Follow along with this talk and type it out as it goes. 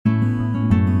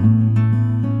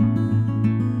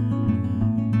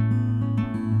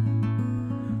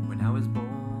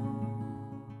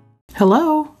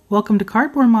Hello, welcome to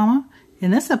Cardboard Mama.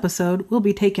 In this episode, we'll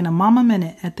be taking a Mama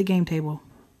Minute at the game table.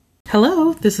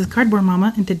 Hello, this is Cardboard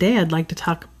Mama, and today I'd like to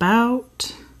talk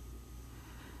about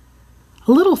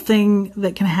a little thing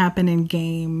that can happen in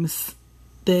games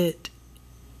that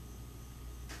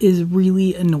is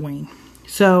really annoying.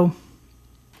 So,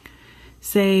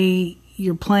 say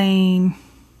you're playing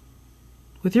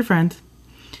with your friends,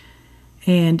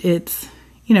 and it's,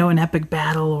 an epic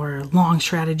battle or a long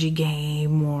strategy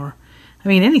game or,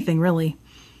 anything really.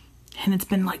 And it's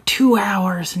been like 2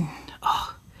 hours and,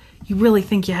 you really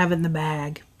think you have it in the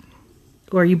bag.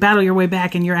 Or you battle your way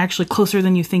back and you're actually closer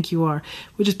than you think you are,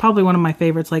 which is probably one of my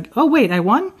favorites. Like, oh wait, I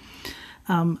won?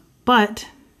 But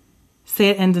say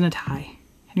it ends in a tie.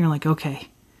 And you're like, okay,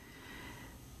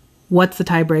 what's the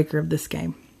tiebreaker of this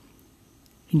game?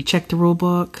 And you check the rule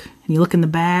book and you look in the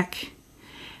back.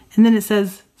 And then it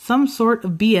says some sort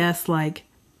of BS like,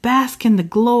 bask in the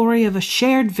glory of a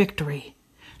shared victory.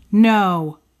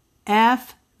 No,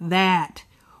 F that.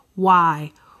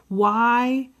 Why?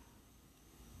 Why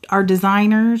are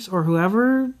designers or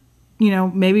whoever,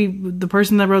 maybe the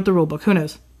person that wrote the rule book, who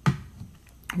knows?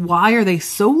 Why are they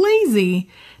so lazy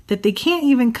that they can't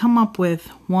even come up with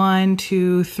 1,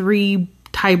 2, 3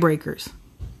 tiebreakers?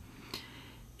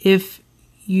 If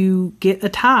you get a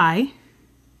tie,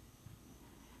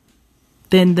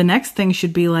 then the next thing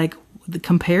should be like,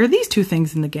 compare these 2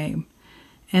 things in the game.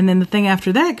 And then the thing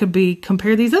after that could be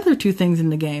compare these other 2 things in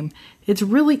the game. It's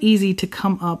really easy to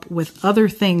come up with other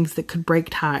things that could break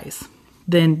ties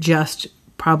than just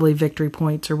probably victory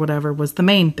points or whatever was the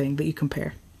main thing that you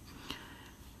compare.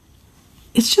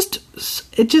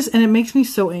 It makes me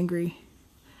so angry.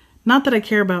 Not that I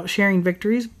care about sharing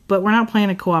victories, but we're not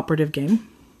playing a cooperative game.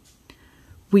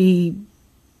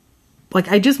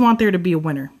 I just want there to be a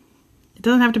winner. It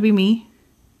doesn't have to be me,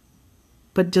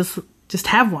 but just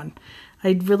have one.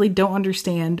 I really don't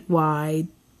understand why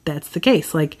that's the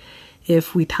case. Like,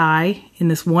 if we tie in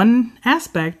this one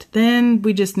aspect, then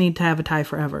we just need to have a tie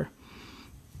forever.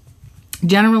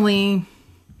 Generally,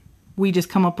 we just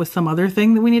come up with some other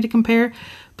thing that we need to compare.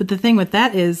 But the thing with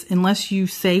that is, unless you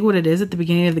say what it is at the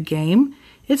beginning of the game,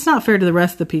 it's not fair to the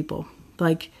rest of the people.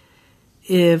 Like,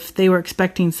 if they were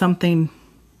expecting something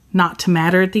not to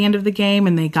matter at the end of the game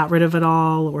and they got rid of it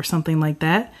all or something like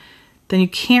that, then you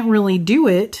can't really do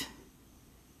it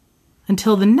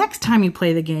until the next time you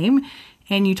play the game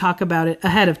and you talk about it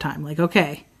ahead of time. Like,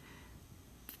 okay,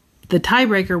 the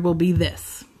tiebreaker will be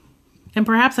this. And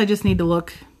perhaps I just need to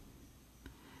look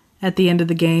at the end of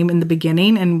the game in the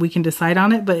beginning and we can decide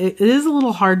on it. But it is a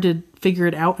little hard to figure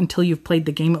it out until you've played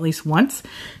the game at least once.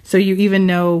 So you even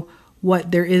know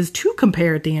what there is to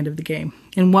compare at the end of the game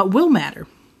and what will matter.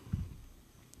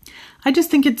 I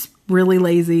just think it's really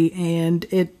lazy and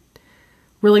it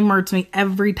really hurts me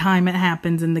every time it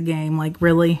happens in the game. Like,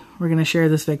 really? We're going to share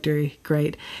this victory?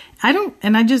 Great.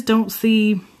 I just don't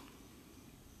see...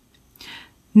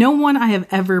 No one I have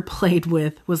ever played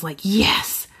with was like,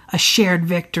 yes, a shared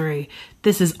victory.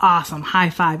 This is awesome.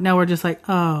 High five. No, we're just like,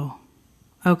 oh,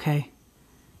 okay.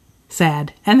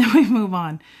 Sad. And then we move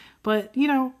on. But,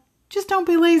 just don't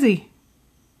be lazy.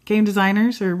 Game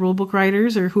designers or rulebook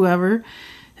writers or whoever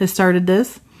has started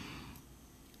this.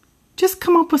 Just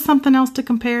come up with something else to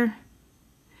compare.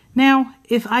 Now,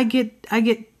 if I get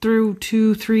through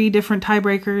 2, 3 different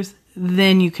tiebreakers,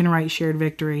 then you can write shared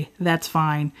victory. That's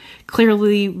fine.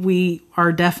 Clearly, we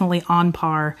are definitely on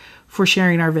par for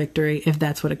sharing our victory if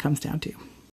that's what it comes down to.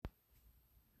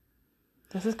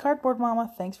 This is Cardboard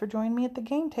Mama. Thanks for joining me at the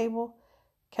game table.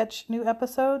 Catch new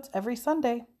episodes every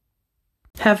Sunday.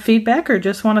 Have feedback or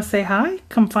just want to say hi?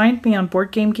 Come find me on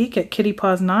Board Game Geek at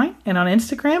KittyPaws9 and on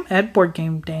Instagram at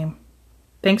BoardGameDame.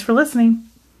 Thanks for listening.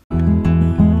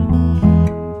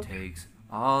 Takes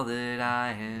all that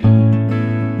I am.